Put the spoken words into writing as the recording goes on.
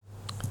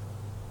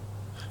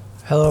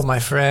Hello, my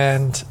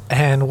friend,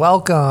 and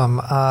welcome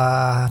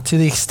to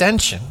the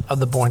extension of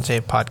the Born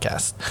Saved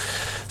podcast.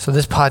 So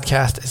this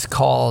podcast is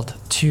called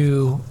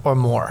Two or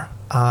More,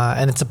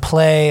 and it's a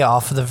play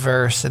off of the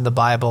verse in the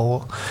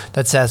Bible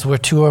that says, where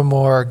two or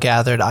more are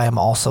gathered, I am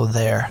also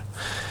there.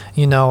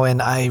 You know,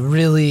 and I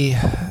really,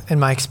 in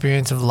my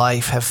experience of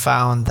life, have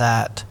found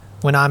that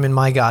when I'm in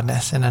my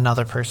godness and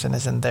another person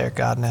is in their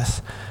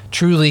godness,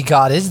 truly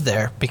God is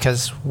there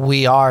because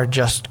we are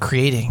just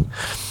creating.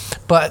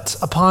 But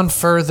upon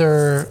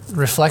further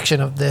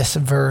reflection of this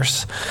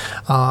verse,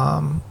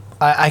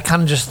 I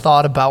kind of just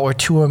thought about where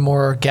two or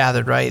more are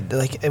gathered, right?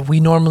 Like we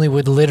normally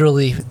would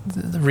literally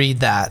read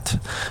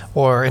that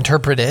or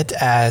interpret it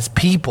as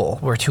people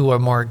where two or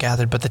more are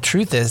gathered. But the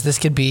truth is this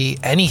could be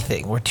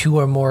anything where two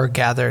or more are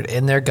gathered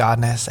in their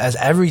godness. As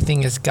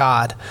everything is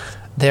God,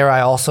 there I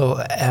also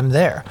am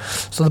there.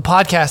 So the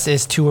podcast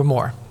is Two or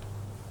More.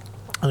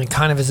 And it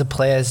kind of is a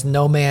play as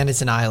No Man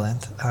is an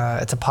Island.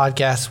 It's a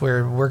podcast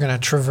where we're going to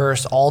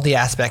traverse all the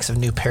aspects of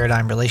new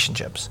paradigm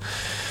relationships.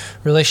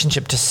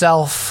 Relationship to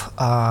self,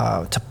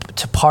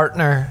 to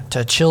partner,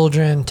 to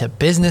children, to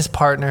business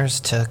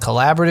partners, to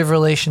collaborative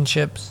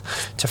relationships,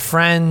 to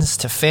friends,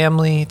 to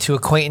family, to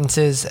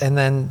acquaintances, and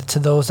then to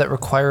those that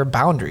require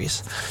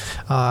boundaries.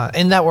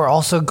 In that we're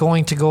also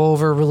going to go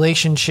over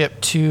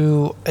relationship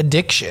to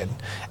addiction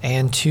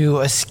and to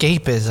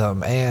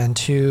escapism and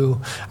to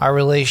our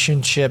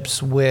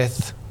relationships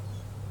with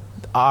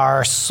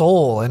our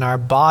soul and our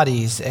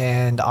bodies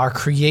and our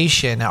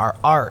creation, our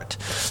art.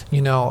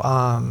 You know,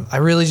 I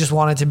really just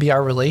want it to be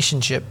our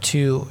relationship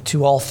to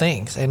all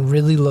things and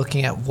really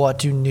looking at what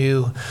do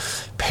new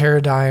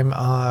paradigm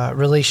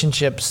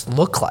relationships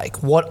look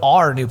like? What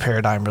are new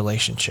paradigm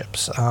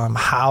relationships?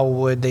 How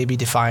would they be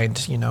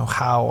defined? You know,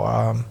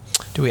 how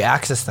do we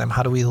access them?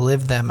 How do we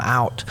live them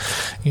out?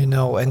 You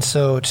know, and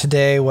so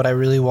today what I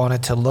really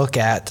wanted to look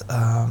at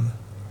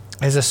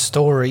is a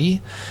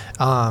story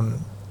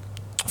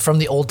from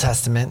the Old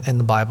Testament in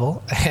the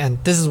Bible.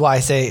 And this is why I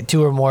say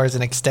two or more is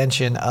an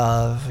extension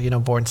of,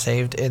 Born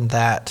Saved, in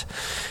that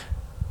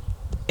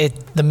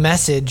the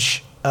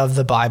message of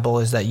the Bible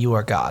is that you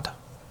are God,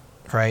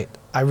 right?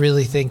 I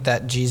really think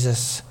that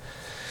Jesus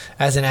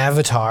as an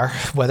avatar,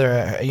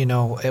 whether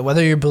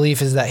your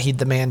belief is that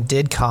the man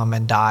did come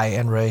and die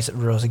and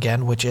rose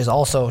again, which is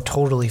also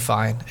totally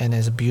fine and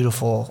is a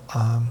beautiful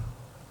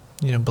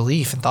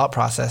belief and thought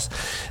process.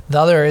 The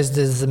other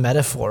is the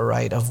metaphor,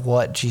 right, of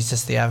what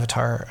Jesus, the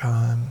avatar,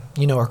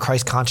 or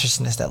Christ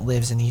consciousness that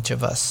lives in each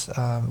of us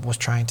was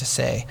trying to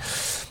say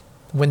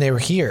when they were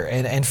here.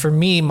 And for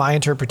me, my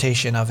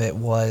interpretation of it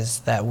was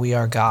that we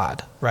are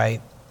God,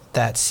 right?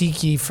 That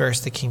seek ye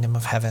first the kingdom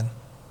of heaven.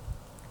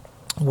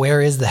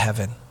 Where is the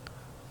heaven?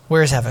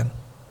 Where is heaven?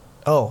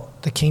 Oh,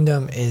 the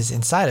kingdom is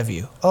inside of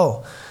you.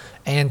 Oh,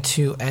 and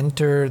to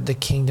enter the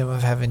kingdom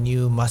of heaven,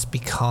 you must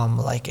become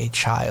like a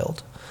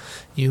child.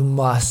 You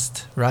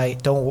must,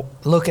 right? Don't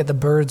look at the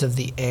birds of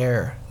the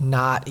air.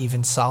 Not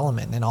even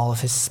Solomon in all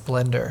of his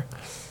splendor,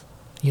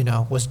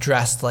 was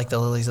dressed like the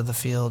lilies of the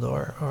field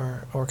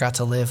or got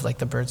to live like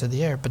the birds of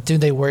the air. But do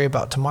they worry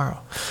about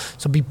tomorrow?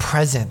 So be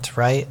present,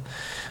 right?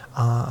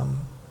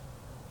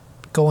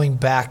 Going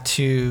back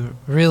to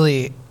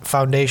really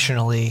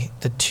foundationally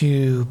the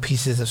two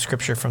pieces of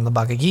scripture from the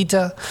Bhagavad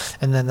Gita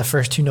and then the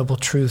first two noble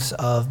truths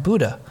of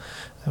Buddha.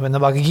 When the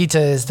Bhagavad Gita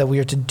is that we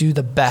are to do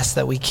the best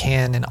that we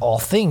can in all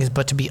things,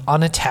 but to be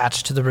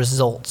unattached to the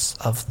results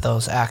of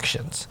those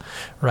actions,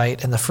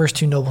 right? And the first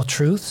two noble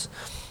truths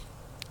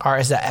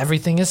is that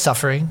everything is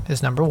suffering,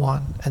 is number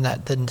one, and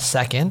that the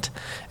second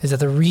is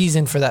that the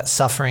reason for that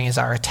suffering is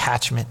our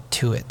attachment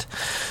to it.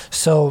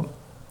 So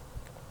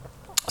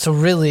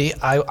really,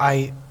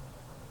 I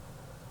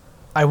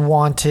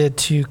wanted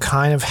to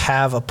kind of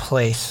have a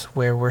place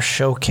where we're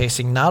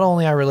showcasing not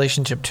only our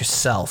relationship to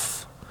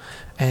self,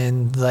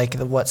 and like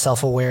what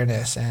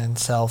self-awareness and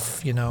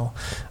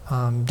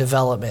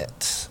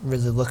development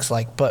really looks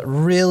like, but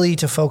really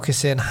to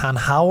focus in on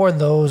how are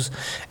those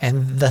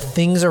and the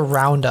things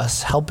around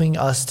us helping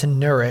us to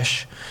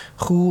nourish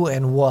who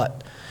and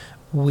what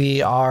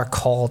we are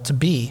called to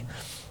be.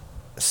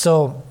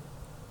 So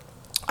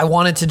I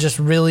wanted to just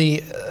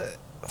really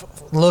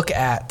look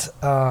at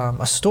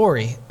a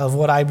story of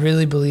what I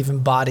really believe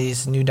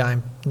embodies new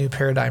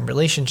paradigm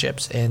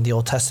relationships in the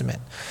Old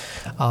Testament.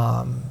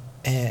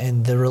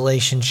 And the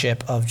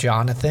relationship of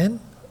Jonathan,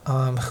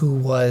 who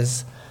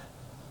was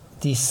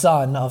the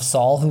son of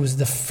Saul, who was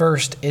the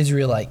first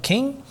Israelite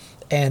king,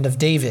 and of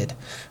David,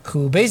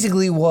 who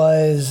basically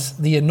was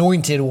the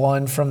anointed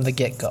one from the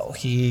get-go.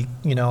 He,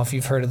 if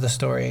you've heard of the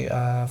story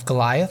of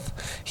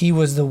Goliath, he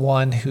was the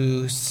one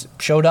who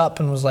showed up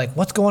and was like,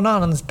 what's going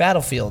on this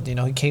battlefield?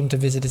 He came to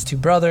visit his two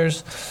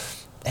brothers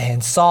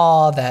and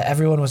saw that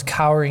everyone was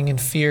cowering in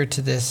fear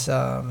to this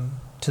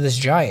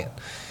giant.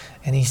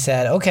 And he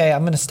said, okay,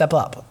 I'm going to step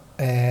up.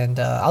 And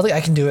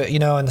I can do it.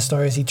 In the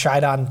stories, he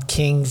tried on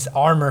King's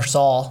armor,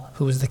 Saul,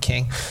 who was the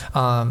king.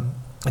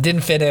 It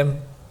didn't fit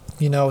him.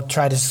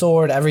 tried his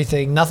sword,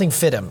 everything. Nothing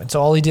fit him. And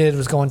so all he did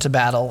was go into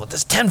battle with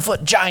this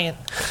 10-foot giant,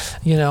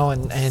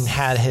 and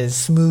had his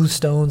smooth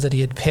stones that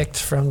he had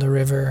picked from the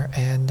river.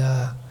 And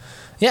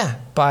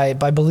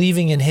by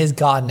believing in his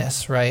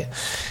godness, right,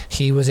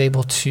 he was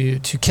able to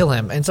kill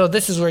him. And so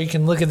this is where you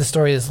can look at the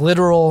story as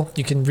literal.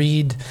 You can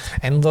read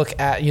and look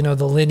at,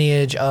 the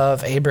lineage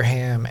of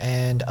Abraham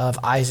and of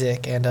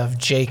Isaac and of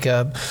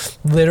Jacob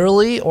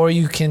literally, or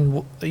you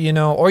can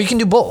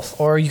do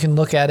both, or you can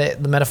look at it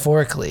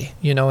metaphorically,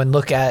 and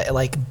look at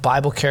like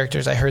Bible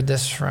characters. I heard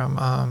this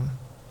from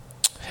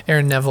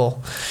Aaron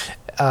Neville,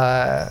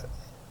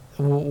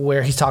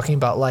 where he's talking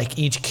about like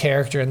each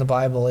character in the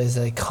Bible is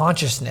a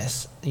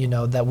consciousness,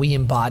 that we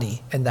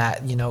embody, and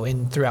that,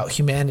 in throughout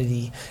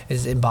humanity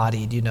is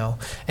embodied,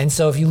 And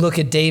so if you look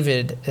at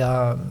David,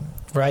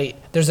 right,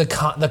 there's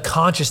the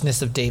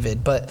consciousness of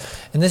David,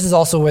 and this is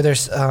also where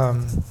there's a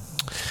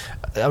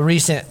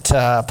recent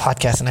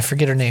podcast, and I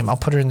forget her name. I'll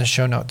put her in the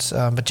show notes.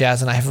 But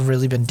Jazz and I have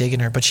really been digging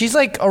her, but she's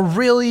like a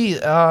really,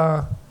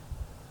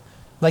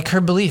 like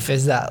her belief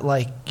is that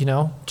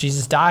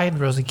Jesus died,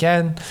 rose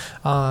again,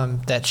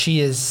 that she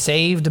is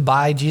saved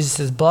by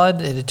Jesus'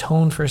 blood. It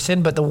atoned for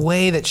sin. But the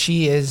way that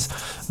she is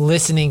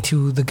listening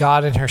to the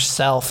God in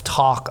herself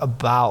talk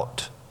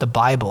about the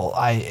Bible,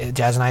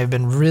 Jazz and I have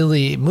been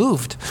really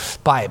moved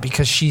by it,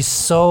 because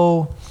she's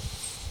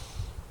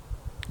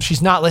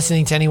not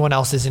listening to anyone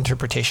else's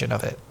interpretation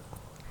of it.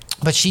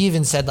 But she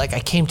even said, I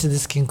came to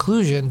this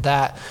conclusion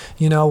that,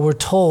 we're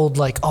told,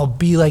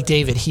 be like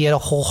David. He had a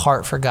whole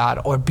heart for God.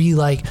 Or be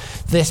like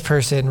this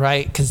person,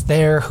 right? Because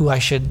they're who I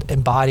should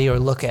embody or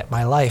look at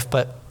my life.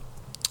 But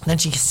then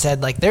she said,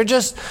 they're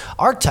just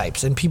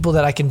archetypes and people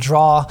that I can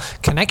draw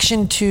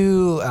connection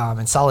to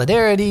and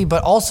solidarity,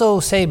 but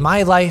also say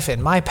my life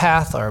and my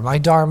path or my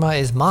dharma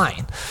is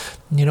mine.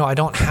 I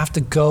don't have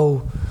to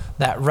go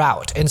that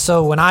route. And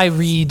so when I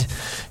read,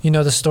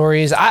 the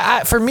stories,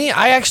 for me,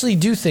 I actually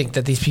do think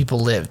that these people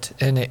lived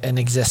and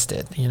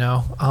existed,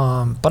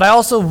 but I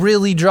also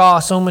really draw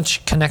so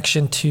much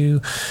connection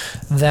to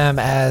them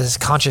as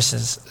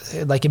consciousness,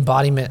 like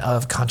embodiment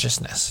of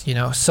consciousness,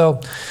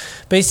 So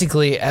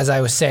basically, as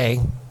I was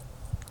saying,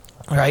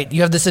 right,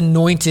 you have this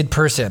anointed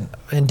person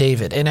in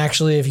David. And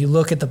actually, if you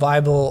look at the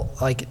Bible,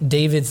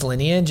 David's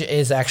lineage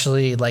is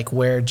actually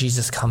where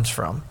Jesus comes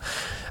from.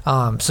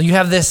 So you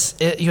have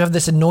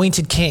this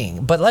anointed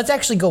king, but let's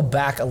actually go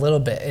back a little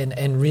bit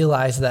and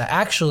realize that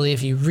actually,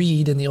 if you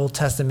read in the Old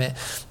Testament,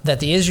 that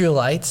the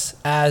Israelites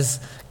as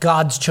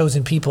God's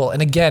chosen people,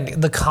 and again,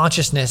 the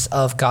consciousness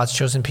of God's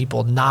chosen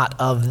people, not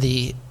of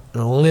the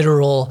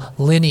literal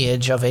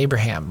lineage of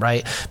Abraham,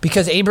 right?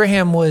 Because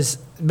Abraham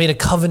made a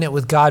covenant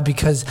with God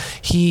because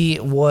he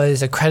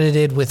was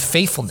accredited with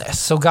faithfulness.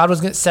 So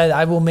God said,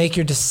 I will make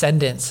your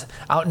descendants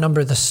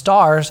outnumber the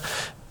stars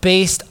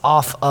based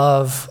off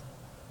of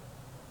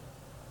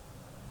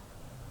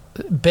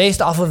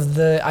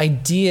the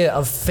idea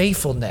of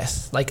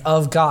faithfulness,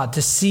 of God,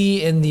 to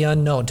see in the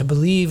unknown, to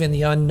believe in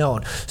the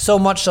unknown, so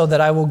much so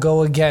that I will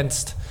go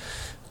against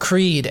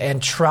creed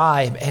and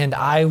tribe, and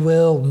I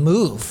will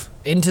move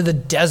into the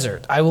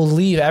desert. I will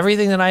leave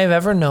everything that I have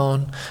ever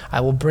known.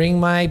 I will bring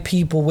my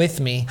people with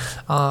me,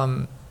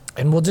 and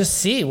we'll just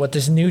see what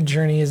this new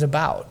journey is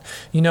about.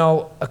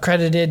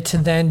 Accredited to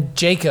then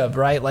Jacob,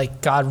 right?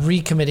 God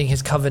recommitting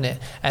his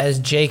covenant as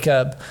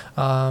Jacob,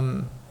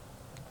 wrestled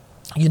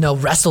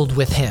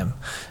with him,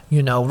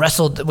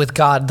 wrestled with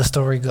God, the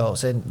story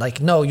goes. And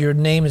no, your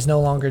name is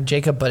no longer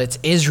Jacob, but it's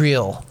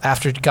Israel,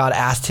 after God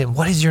asked him,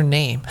 what is your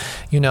name?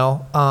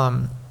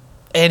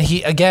 And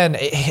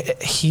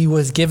he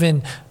was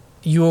given,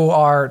 you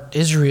are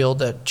Israel,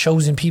 the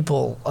chosen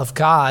people of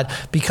God,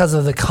 because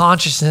of the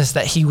consciousness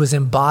that he was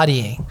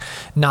embodying,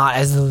 not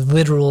as the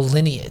literal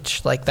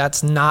lineage.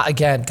 That's not,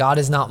 again, God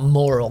is not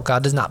moral.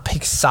 God does not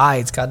pick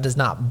sides. God does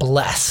not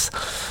bless.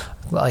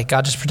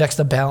 God just protects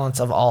the balance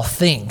of all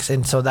things.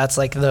 And so that's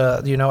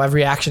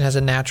every action has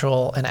a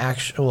natural and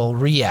actual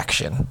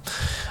reaction.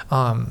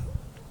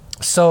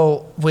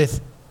 So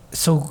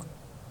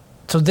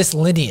this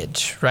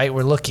lineage, right,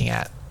 we're looking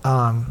at,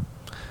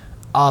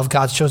 of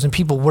God's chosen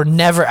people, we're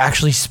never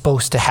actually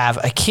supposed to have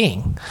a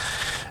king.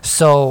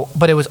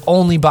 But it was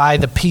only by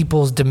the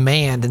people's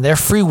demand and their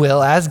free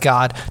will as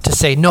God to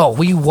say, no,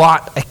 we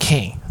want a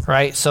king,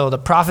 right? So the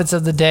prophets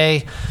of the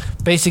day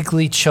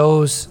basically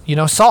chose,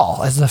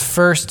 Saul as the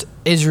first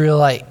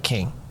Israelite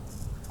king,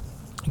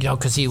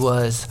 because he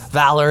was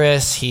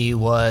valorous, he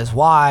was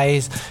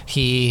wise,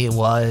 he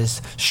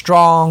was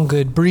strong,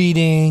 good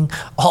breeding,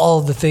 all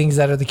of the things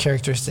that are the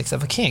characteristics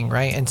of a king,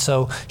 right? And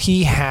so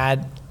he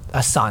had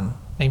a son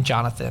named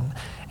Jonathan.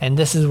 And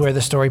this is where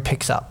the story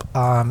picks up.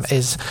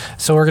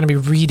 So we're going to be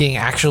reading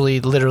actually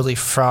literally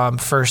from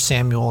 1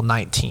 Samuel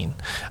 19.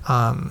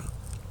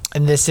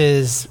 And this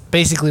is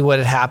basically what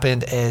had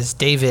happened is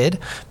David,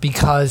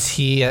 because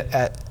he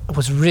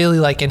was really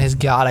in his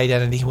God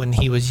identity when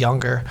he was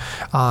younger,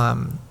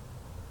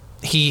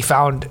 he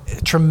found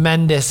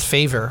tremendous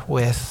favor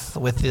with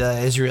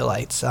the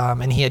Israelites,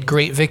 and he had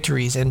great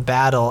victories in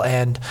battle,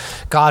 and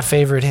God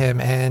favored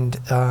him, and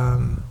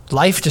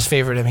life just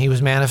favored him. He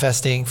was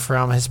manifesting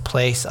from his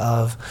place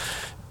of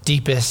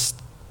deepest,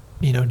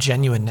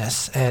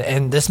 genuineness.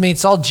 And this made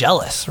Saul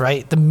jealous,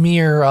 right? The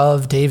mirror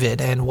of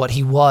David and what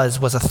he was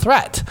a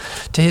threat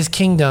to his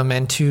kingdom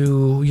and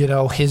to,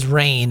 his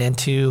reign and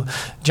to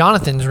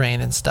Jonathan's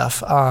reign and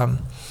stuff.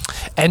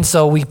 And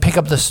so we pick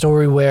up the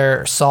story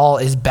where Saul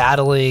is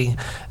battling,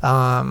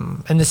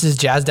 and this is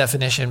Jazz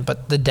definition,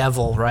 but the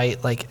devil,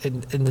 right? Like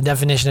in the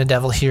definition of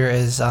devil here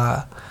is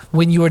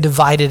when you are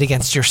divided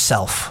against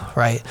yourself,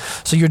 right?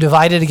 So you're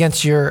divided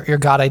against your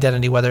God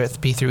identity, whether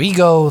it be through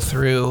ego,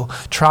 through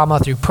trauma,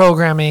 through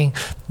programming,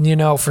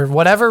 for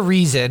whatever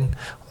reason,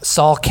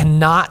 Saul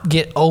cannot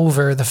get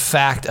over the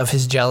fact of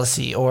his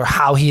jealousy or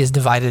how he is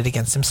divided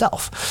against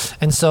himself.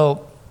 And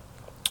so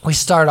we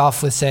start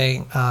off with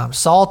saying,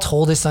 Saul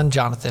told his son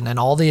Jonathan and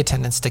all the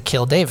attendants to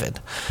kill David.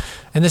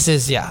 And this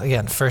is,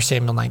 1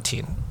 Samuel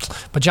 19.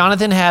 But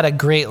Jonathan had a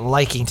great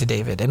liking to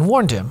David and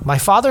warned him, "My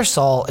father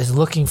Saul is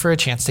looking for a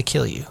chance to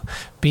kill you.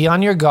 Be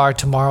on your guard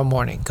tomorrow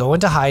morning. Go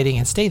into hiding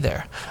and stay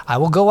there. I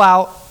will go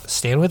out,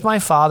 stand with my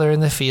father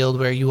in the field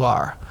where you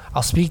are.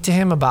 I'll speak to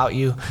him about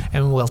you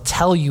and will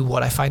tell you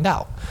what I find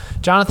out."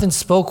 Jonathan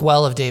spoke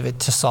well of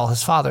David to Saul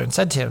his father and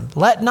said to him,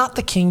 "Let not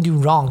the king do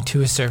wrong to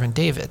his servant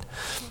David.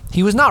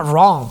 He was not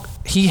wrong.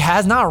 He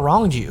has not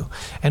wronged you,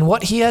 and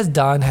what he has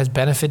done has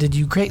benefited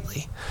you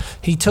greatly.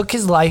 He took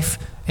his life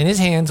in his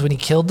hands when he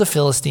killed the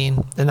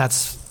Philistine," and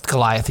that's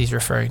Goliath he's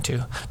referring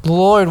to. "The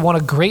Lord won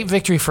a great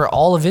victory for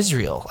all of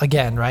Israel."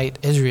 Again, right?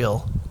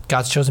 Israel,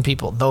 God's chosen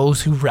people,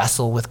 those who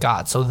wrestle with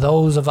God. So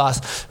those of us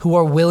who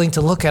are willing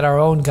to look at our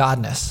own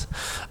godness.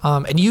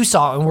 And you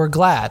saw it and were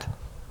glad.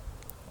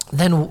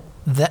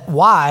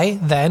 Why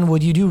then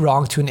would you do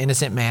wrong to an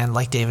innocent man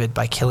like David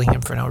by killing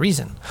him for no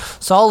reason?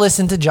 Saul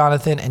listened to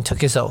Jonathan and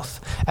took his oath.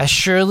 "As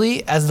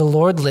surely as the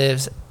Lord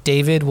lives,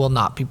 David will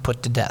not be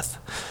put to death."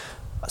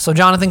 So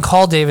Jonathan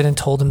called David and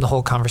told him the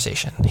whole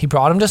conversation. He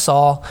brought him to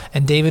Saul,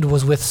 and David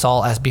was with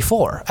Saul as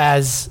before,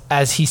 as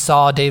he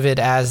saw David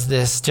as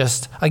this,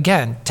 just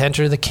again, to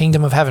enter the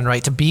kingdom of heaven,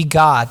 right? To be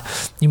God,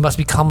 you must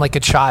become like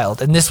a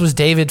child. And this was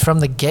David from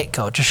the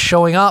get-go, just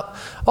showing up.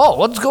 "Oh,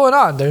 what's going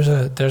on? There's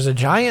a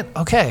giant?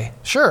 Okay,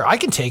 sure, I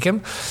can take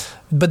him."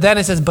 But then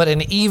it says, "But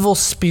an evil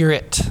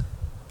spirit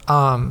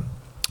from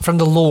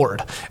the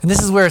Lord." And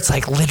this is where it's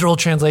like literal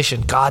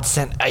translation. God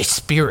sent a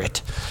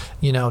spirit,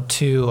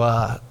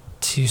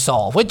 to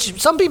Saul, which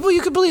some people,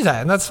 you could believe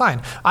that, and that's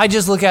fine. I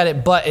just look at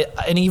it,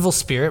 an evil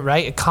spirit,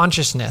 right? A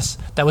consciousness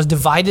that was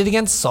divided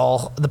against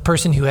Saul, the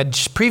person who had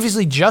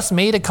previously just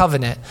made a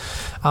covenant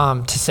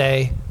to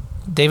say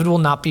David will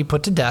not be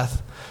put to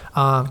death,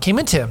 came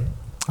into him.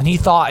 And he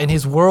thought in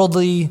his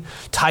worldly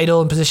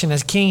title and position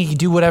as king, he could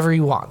do whatever he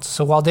wants.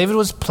 So while David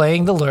was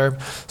playing the lure,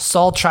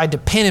 Saul tried to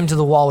pin him to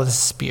the wall with a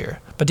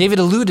spear. But David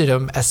eluded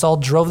him as Saul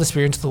drove the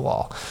spear into the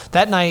wall.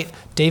 That night,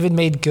 David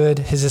made good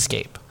his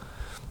escape.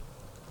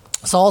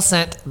 Saul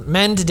sent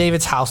men to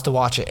David's house to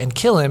watch it and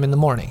kill him in the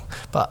morning.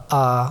 But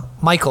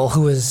Michal,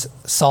 who was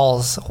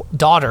Saul's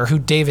daughter, who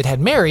David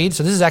had married,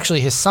 so this is actually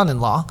his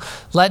son-in-law,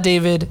 let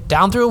David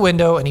down through a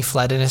window, and he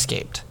fled and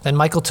escaped. Then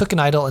Michal took an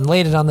idol and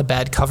laid it on the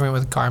bed, covering it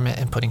with a garment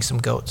and putting some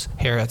goat's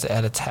hair at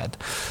its head.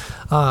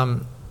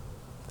 And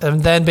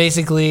then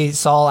basically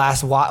Saul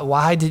asked,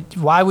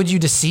 why would you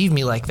deceive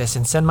me like this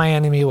and send my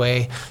enemy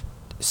away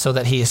so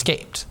that he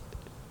escaped?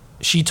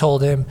 She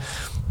told him,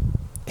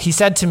 "He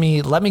said to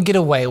me, 'Let me get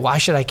away. Why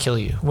should I kill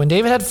you?' When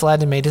David had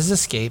fled and made his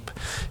escape,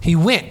 he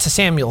went to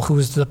Samuel, who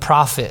was the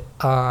prophet,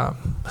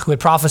 who had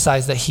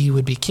prophesied that he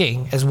would be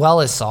king, as well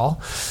as Saul,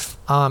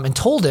 and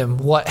told him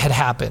what had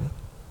happened.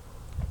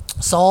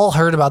 Saul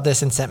heard about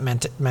this and sent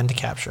men to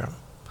capture him.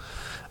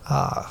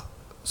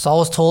 Saul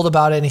was told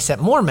about it, and he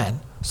sent more men.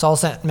 Saul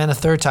sent men a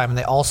third time, and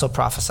they also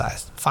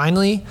prophesied.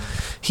 Finally,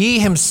 he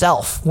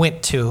himself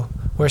went to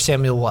where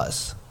Samuel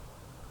was.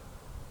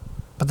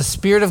 But the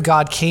Spirit of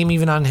God came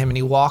even on him, and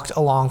he walked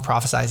along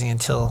prophesying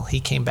until he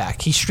came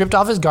back. He stripped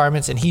off his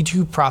garments, and he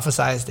too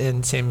prophesied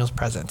in Samuel's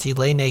presence. He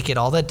lay naked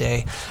all that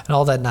day and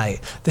all that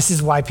night. This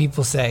is why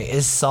people say,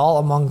 is Saul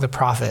among the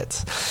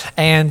prophets?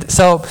 And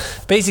so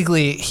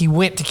basically, he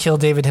went to kill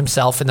David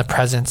himself in the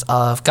presence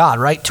of God,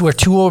 right? To where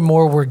two or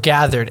more were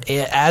gathered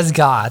as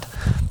God.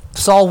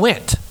 Saul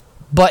went,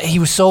 but he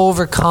was so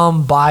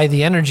overcome by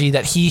the energy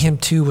that he him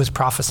too was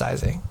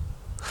prophesying.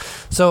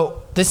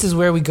 So this is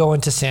where we go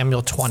into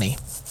Samuel 20.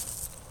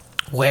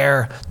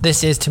 Where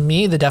this is, to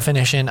me, the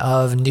definition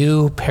of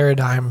new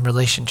paradigm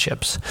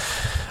relationships.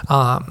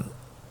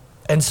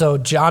 And so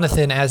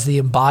Jonathan, as the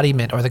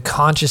embodiment or the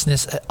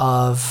consciousness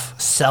of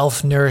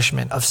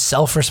self-nourishment, of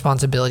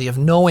self-responsibility, of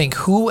knowing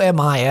who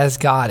am I as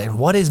God and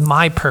what is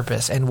my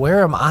purpose and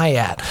where am I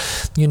at,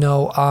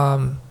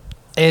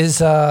 is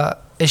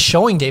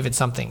showing David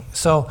something.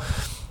 So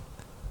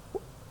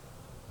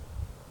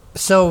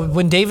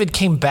when David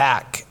came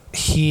back,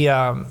 he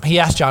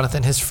asked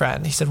Jonathan, his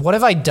friend, he said, "What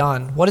have I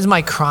done? What is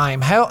my crime?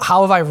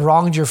 How have I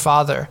wronged your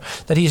father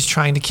that he is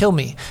trying to kill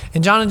me?"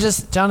 And Jonathan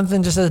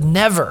just said,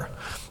 "Never.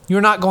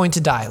 You're not going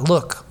to die.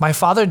 Look, my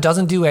father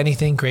doesn't do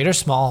anything, great or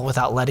small,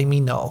 without letting me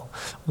know.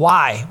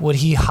 Why would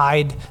he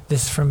hide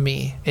this from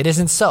me? It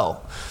isn't so."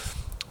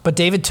 But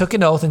David took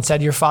an oath and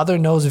said, "Your father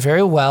knows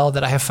very well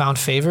that I have found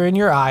favor in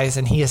your eyes."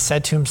 And he has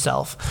said to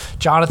himself,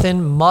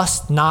 "Jonathan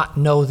must not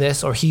know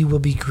this, or he will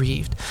be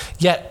grieved.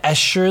 Yet as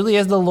surely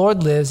as the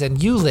Lord lives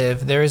and you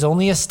live, there is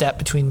only a step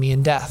between me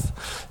and death."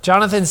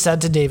 Jonathan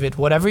said to David,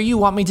 "Whatever you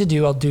want me to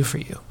do, I'll do for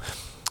you."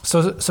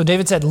 So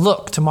David said,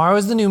 "Look, tomorrow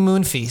is the new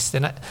moon feast,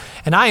 and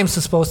I am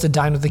supposed to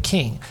dine with the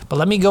king. But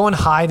let me go and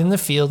hide in the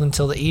field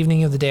until the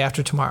evening of the day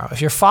after tomorrow. If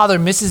your father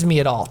misses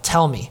me at all,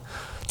 tell me.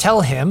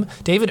 Tell him,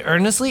 David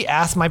earnestly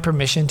asked my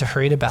permission to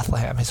hurry to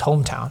Bethlehem, his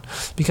hometown,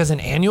 because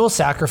an annual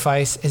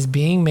sacrifice is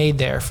being made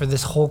there for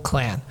this whole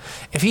clan.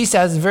 If he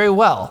says, 'Very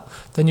well,'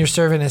 then your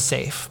servant is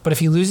safe. But if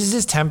he loses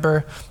his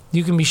temper,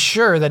 you can be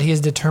sure that he is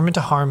determined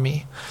to harm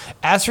me.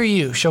 As for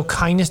you, show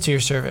kindness to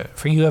your servant,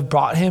 for you have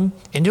brought him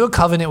into a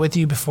covenant with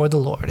you before the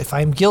Lord. If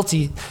I am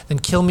guilty, then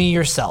kill me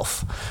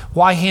yourself.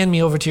 Why hand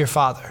me over to your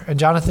father?" And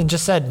Jonathan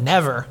just said,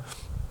 "Never.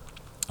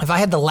 If I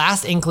had the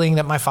last inkling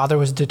that my father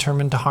was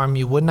determined to harm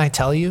you, wouldn't I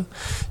tell you?"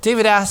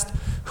 David asked,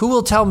 "Who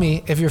will tell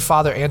me if your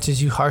father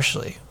answers you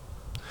harshly?"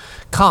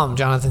 "Come,"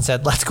 Jonathan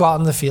said, "let's go out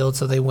in the field."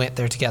 So they went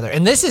there together.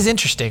 And this is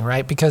interesting,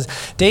 right? Because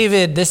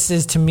David, this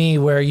is to me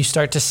where you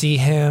start to see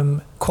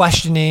him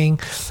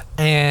questioning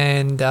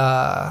and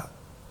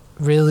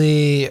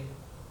really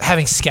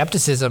having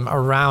skepticism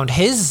around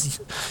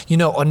his,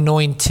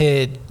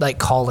 anointed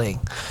calling.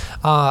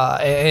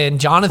 And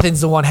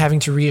Jonathan's the one having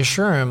to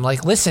reassure him,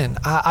 listen,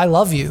 I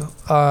love you.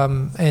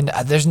 And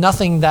there's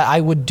nothing that I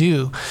would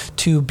do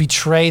to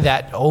betray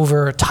that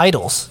over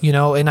titles,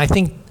 and I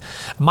think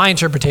my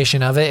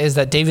interpretation of it is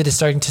that David is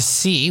starting to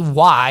see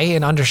why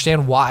and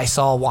understand why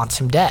Saul wants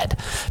him dead,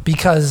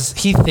 because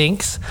he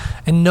thinks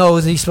and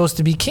knows that he's supposed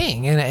to be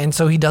king. And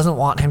so he doesn't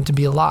want him to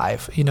be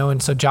alive,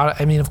 and so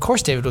of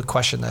course David would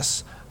question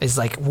this, is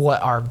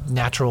what our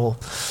natural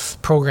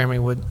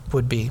programming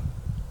would be.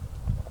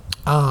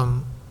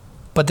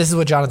 But this is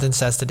what Jonathan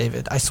says to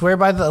David. "I swear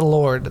by the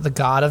Lord, the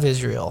God of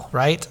Israel,"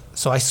 right?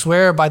 So I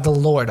swear by the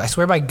Lord. I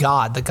swear by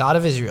God, the God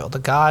of Israel,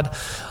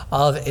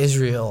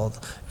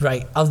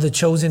 right? Of the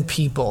chosen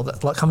people,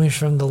 coming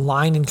from the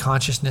line and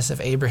consciousness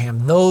of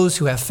Abraham, those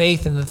who have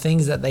faith in the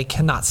things that they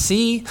cannot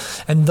see,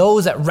 and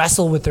those that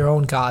wrestle with their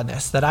own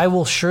godness, that I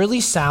will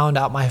surely sound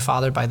out my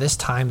father by this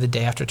time, the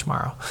day after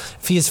tomorrow.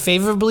 If he is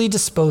favorably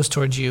disposed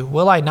towards you,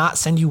 will I not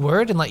send you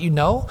word and let you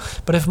know?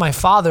 But if my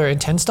father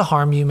intends to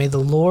harm you, may the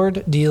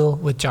Lord deal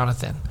with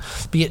Jonathan,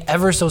 be it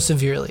ever so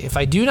severely. If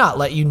I do not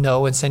let you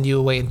know and send you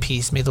away in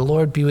peace, may the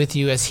Lord be with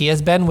you as he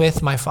has been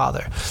with my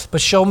father.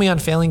 But show me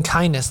unfailing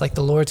kindness like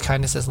the Lord's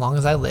kindness as long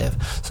as I live,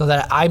 so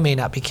that I may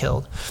not be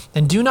killed.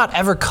 And do not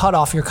ever cut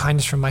off your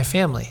kindness from my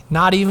family,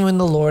 not even when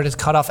the Lord has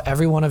cut off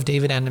every one of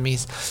David's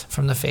enemies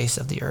from the face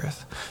of the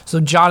earth."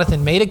 So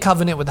Jonathan made a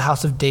covenant with the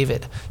house of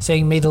David,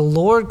 saying, "May the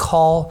Lord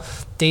call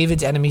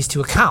David's enemies to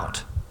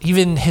account,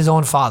 even his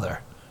own father,"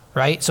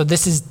 right? So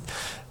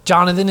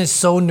Jonathan is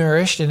so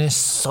nourished and is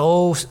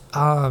so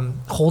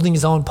holding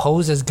his own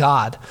pose as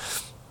God,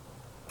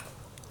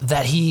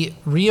 that he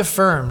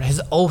reaffirmed his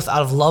oath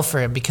out of love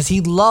for him, because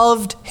he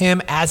loved him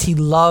as he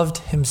loved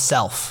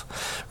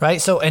himself,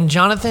 right? So, and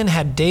Jonathan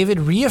had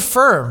David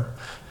reaffirm.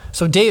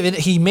 So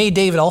he made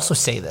David also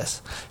say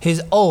this, his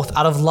oath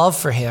out of love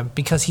for him,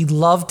 because he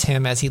loved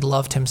him as he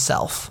loved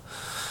himself.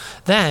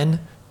 Then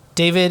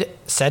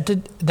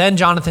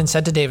Jonathan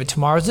said to David,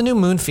 "Tomorrow's the new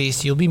moon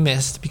feast. You'll be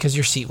missed because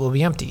your seat will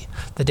be empty.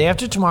 The day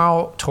after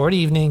tomorrow, toward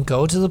evening,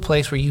 go to the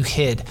place where you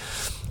hid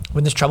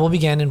when this trouble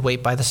began and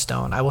wait by the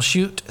stone. I will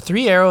shoot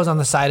 3 arrows on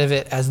the side of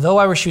it as though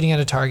I were shooting at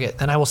a target.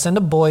 Then I will send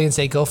a boy and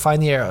say, 'Go find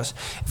the arrows.'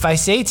 If I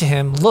say to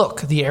him,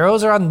 'Look, the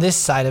arrows are on this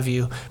side of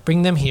you,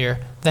 bring them here,'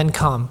 then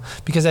come,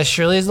 because as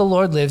surely as the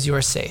Lord lives, you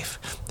are safe.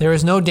 There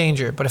is no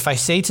danger. But if I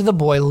say to the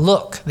boy,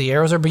 'Look, the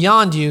arrows are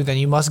beyond you,' then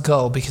you must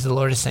go, because the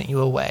Lord has sent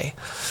you away.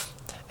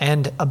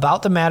 And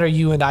about the matter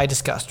you and I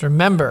discussed,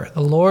 remember,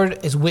 the Lord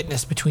is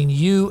witness between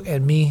you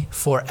and me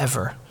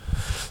forever."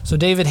 So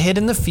David hid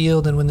in the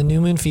field, and when the new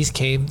moon feast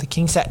came, the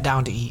king sat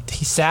down to eat.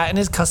 He sat in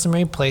his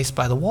customary place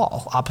by the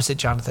wall, opposite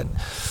Jonathan.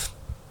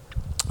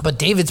 But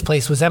David's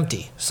place was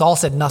empty. Saul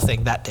said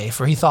nothing that day,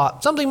 for he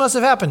thought something must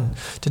have happened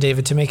to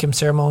David to make him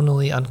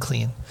ceremonially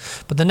unclean.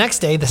 But the next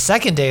day, the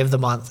second day of the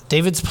month,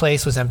 David's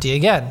place was empty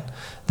again.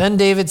 Then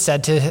David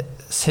said to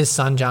his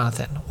son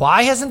Jonathan,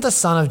 "Why hasn't the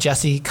son of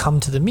Jesse come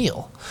to the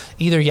meal,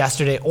 either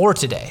yesterday or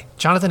today?"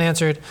 Jonathan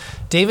answered,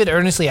 "David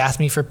earnestly asked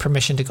me for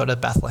permission to go to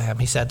Bethlehem.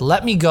 He said,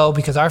 'Let me go,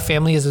 because our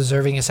family is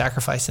observing a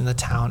sacrifice in the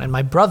town, and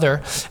my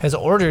brother has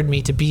ordered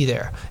me to be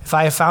there. If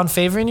I have found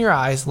favor in your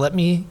eyes, let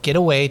me get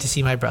away to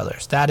see my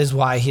brothers. That is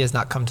why he has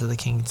not come to the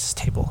king's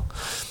table.'"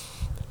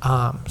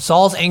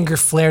 Saul's anger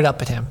flared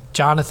up at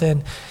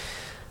Jonathan,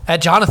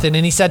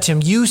 and he said to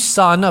him, "You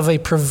son of a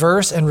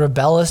perverse and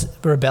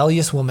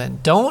rebellious woman,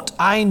 don't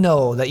I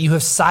know that you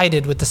have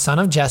sided with the son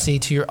of Jesse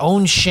to your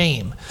own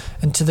shame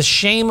and to the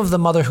shame of the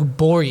mother who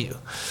bore you?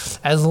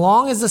 As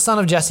long as the son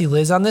of Jesse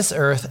lives on this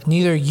earth,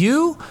 neither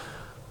you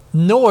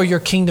nor your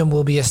kingdom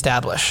will be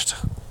established.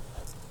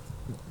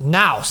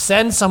 Now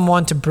send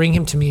someone to bring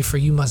him to me, for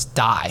you must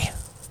die.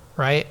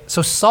 Right?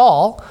 So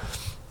Saul,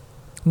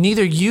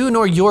 neither you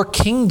nor your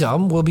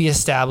kingdom will be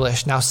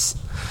established. Now,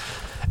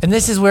 and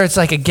this is where it's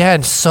like,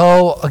 again,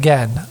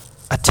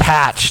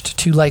 attached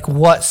to like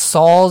what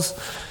Saul's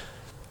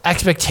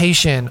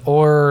expectation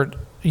or,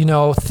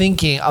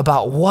 thinking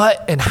about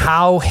what and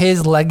how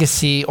his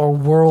legacy or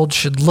world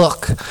should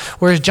look.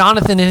 Whereas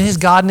Jonathan in his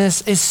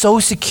godness is so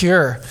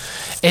secure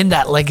in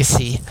that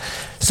legacy.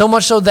 So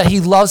much so that he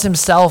loves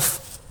himself.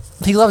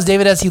 He loves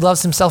David as he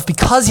loves himself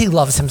because he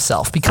loves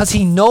himself, because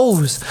he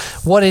knows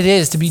what it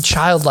is to be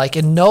childlike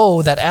and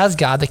know that as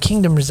God, the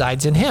kingdom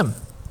resides in him.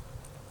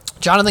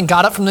 Jonathan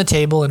got up from the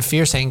table in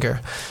fierce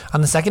anger. On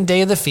the second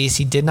day of the feast,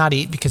 he did not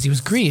eat because he was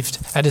grieved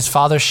at his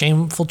father's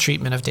shameful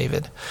treatment of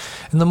David.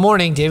 In the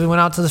morning, David went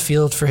out to the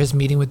field for his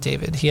meeting with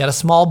David. He had a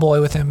small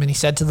boy with him, and he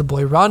said to the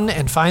boy, "Run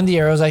and find the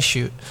arrows I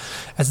shoot."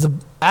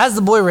 As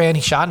the boy ran,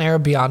 he shot an arrow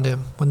beyond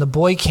him. When the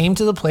boy came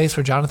to the place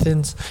where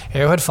Jonathan's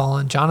arrow had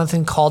fallen,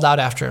 Jonathan called out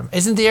after him,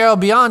 "Isn't the arrow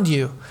beyond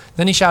you?"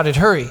 Then he shouted,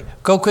 "Hurry,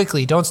 go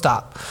quickly, don't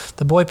stop."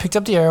 The boy picked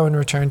up the arrow and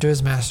returned to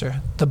his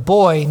master. The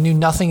boy knew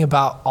nothing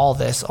about all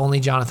this,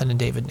 only Jonathan and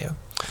David knew.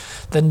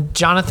 Then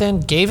Jonathan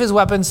gave his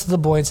weapons to the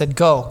boy and said,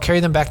 "Go, carry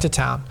them back to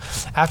town."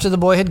 After the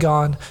boy had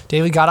gone,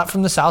 David got up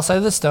from the south side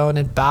of the stone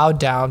and bowed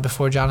down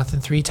before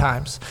Jonathan 3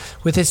 times,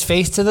 with his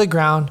face to the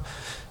ground.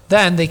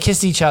 Then they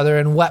kissed each other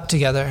and wept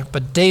together,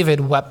 but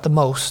David wept the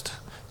most.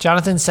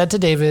 Jonathan said to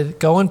David,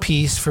 "Go in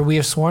peace, for we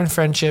have sworn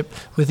friendship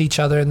with each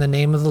other in the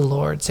name of the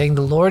Lord, saying,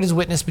 'The Lord is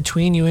witness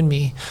between you and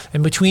me,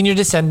 and between your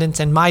descendants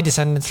and my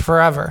descendants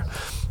forever.'"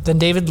 Then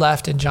David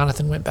left, and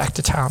Jonathan went back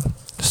to town.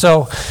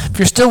 So if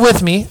you're still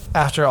with me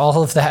after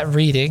all of that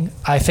reading,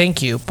 I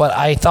thank you. But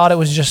I thought it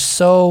was just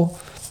so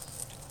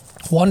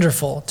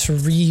wonderful to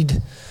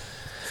read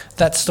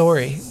that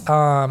story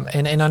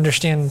and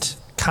understand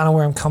kind of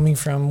where I'm coming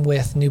from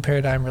with New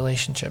Paradigm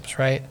relationships,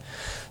 right?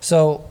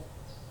 So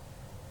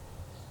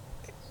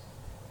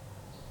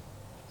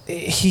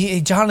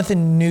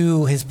Jonathan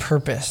knew his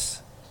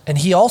purpose, and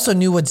he also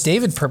knew what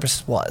David's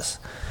purpose was.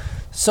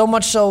 So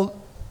much so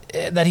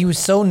that he was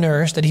so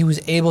nourished that he was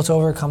able to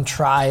overcome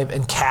tribe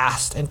and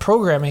caste and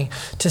programming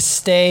to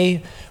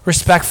stay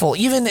respectful,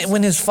 even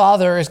when his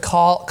father is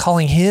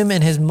calling him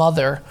and his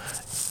mother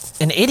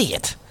an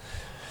idiot.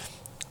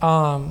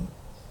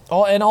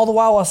 And all the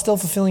while still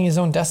fulfilling his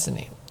own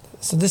destiny.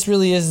 So this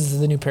really is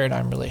the New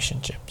Paradigm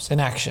relationships in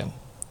action,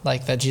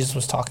 like that Jesus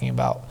was talking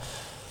about.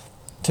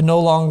 To no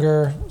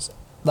longer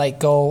like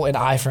go an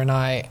eye for an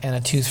eye and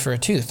a tooth for a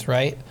tooth,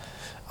 right?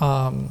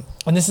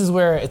 And this is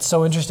where it's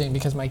so interesting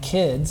because my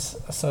kids,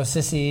 so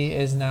Sissy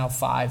is now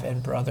 5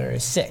 and brother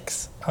is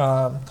 6.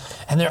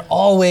 And they're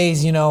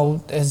always,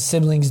 as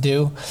siblings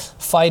do,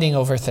 fighting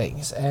over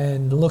things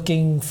and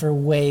looking for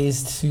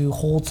ways to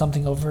hold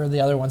something over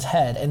the other one's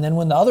head. And then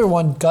when the other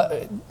one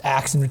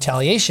acts in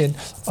retaliation,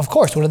 of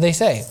course, what do they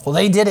say? Well,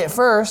 they did it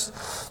first.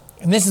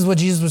 And this is what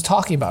Jesus was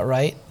talking about,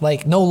 right?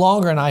 Like no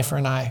longer an eye for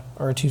an eye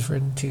or a tooth for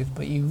a tooth,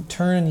 but you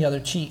turn the other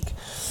cheek.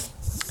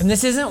 And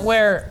this isn't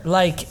where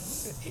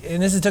and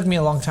this took me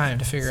a long time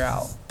to figure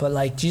out,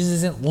 but Jesus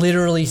isn't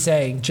literally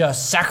saying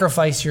just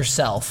sacrifice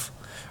yourself,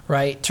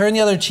 right? Turn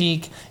the other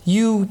cheek.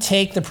 You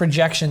take the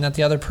projection that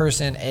the other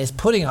person is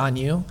putting on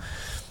you,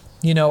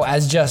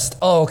 as just,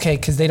 okay,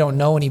 because they don't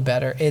know any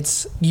better.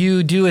 It's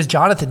you do as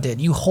Jonathan did.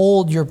 You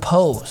hold your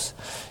pose.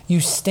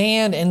 You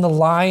stand in the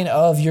line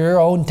of your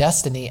own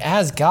destiny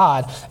as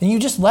God, and you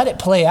just let it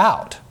play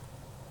out.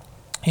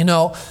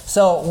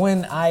 So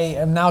when I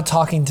am now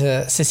talking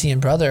to Sissy and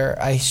brother,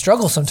 I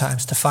struggle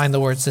sometimes to find the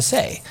words to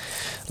say.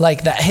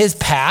 Like that his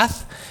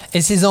path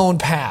is his own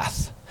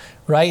path,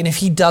 right? And if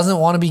he doesn't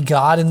want to be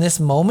God in this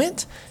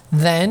moment,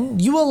 then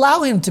you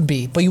allow him to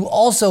be. But you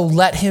also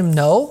let him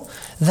know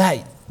that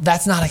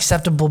that's not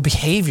acceptable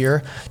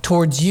behavior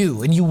towards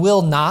you, and you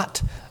will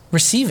not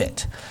receive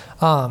it,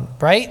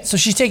 right? So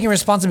she's taking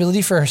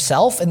responsibility for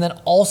herself and then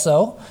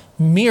also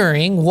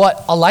mirroring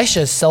what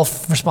Elisha's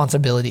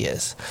self-responsibility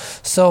is.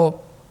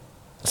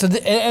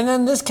 And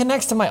then this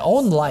connects to my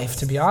own life,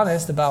 to be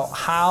honest, about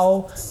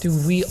how do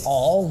we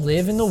all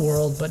live in the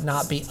world but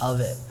not be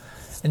of it.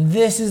 And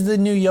this is the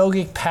new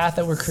yogic path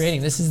that we're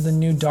creating. This is the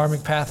new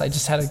dharmic path. I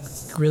just had a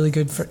really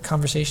good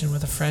conversation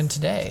with a friend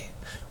today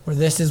where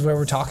this is where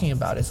we're talking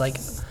about. It's like,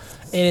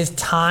 it is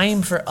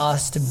time for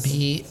us to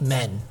be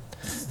men.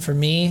 For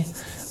me,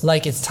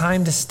 it's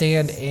time to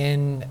stand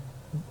in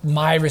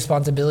my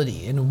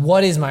responsibility and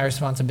what is my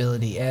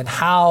responsibility and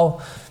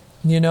how,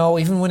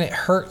 even when it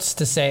hurts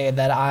to say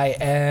that I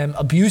am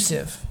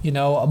abusive,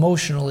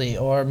 emotionally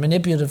or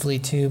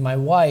manipulatively to my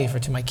wife or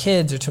to my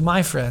kids or to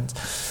my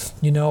friends,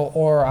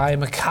 or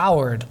I'm a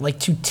coward,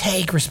 to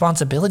take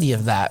responsibility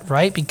of that,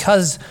 right?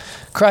 Because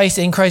Christ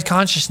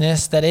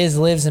consciousness that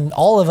lives in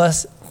all of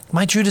us,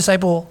 my true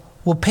disciple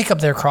will pick up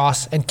their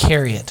cross and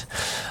carry it.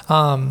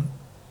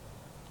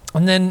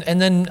 And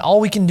then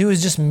all we can do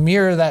is just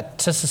mirror that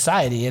to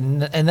society.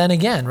 And then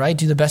again, right,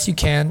 do the best you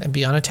can and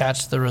be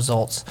unattached to the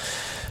results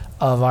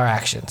of our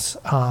actions.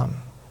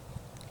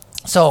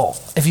 So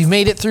if you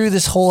made it through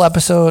this whole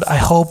episode, I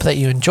hope that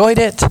you enjoyed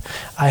it.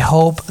 I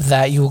hope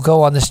that you will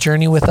go on this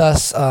journey with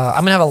us. I'm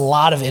going to have a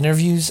lot of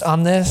interviews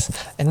on this,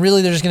 and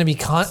really there's going to be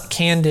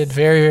candid,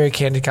 very, very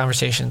candid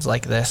conversations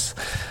like this,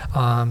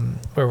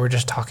 where we're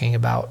just talking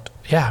about,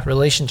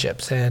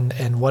 relationships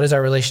and what is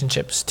our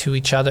relationships to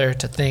each other,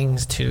 to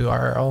things, to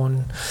our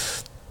own,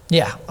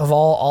 of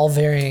all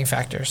varying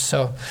factors.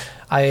 So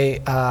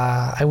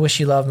I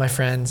wish you love, my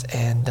friends,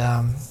 and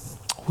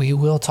we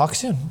will talk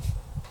soon.